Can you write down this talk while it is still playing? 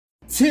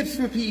Tips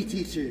for PE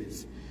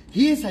teachers.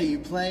 Here's how you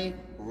play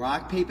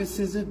rock, paper,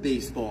 scissors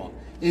baseball.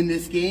 In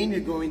this game,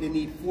 you're going to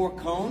need 4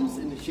 cones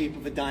in the shape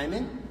of a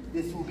diamond.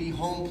 This will be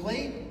home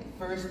plate,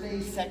 first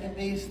base, second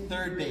base,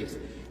 third base.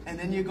 And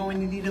then you're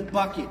going to need a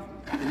bucket.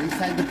 And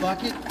inside the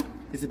bucket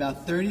is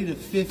about 30 to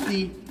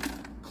 50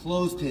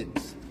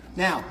 clothespins.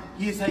 Now,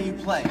 here's how you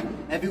play.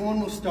 Everyone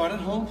will start at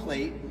home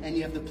plate, and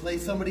you have to play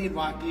somebody in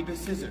rock, paper,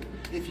 scissors.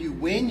 If you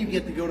win, you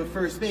get to go to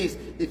first base.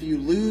 If you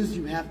lose,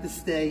 you have to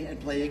stay and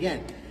play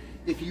again.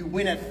 If you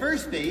win at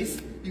first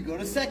base, you go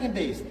to second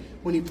base.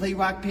 When you play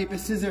rock, paper,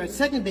 scissors at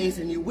second base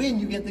and you win,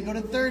 you get to go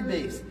to third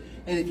base.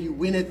 And if you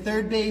win at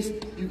third base,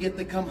 you get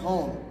to come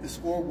home to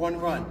score 1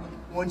 run.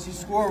 Once you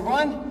score a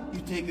run, you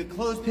take a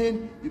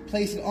clothespin, you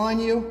place it on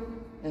you,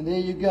 and there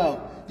you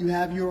go. You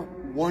have your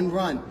 1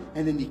 run,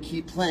 and then you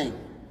keep playing.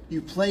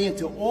 You play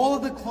until all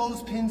of the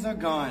clothespins are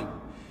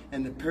gone,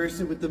 and the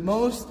person with the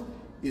most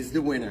is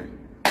the winner.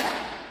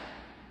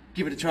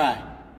 Give it a try.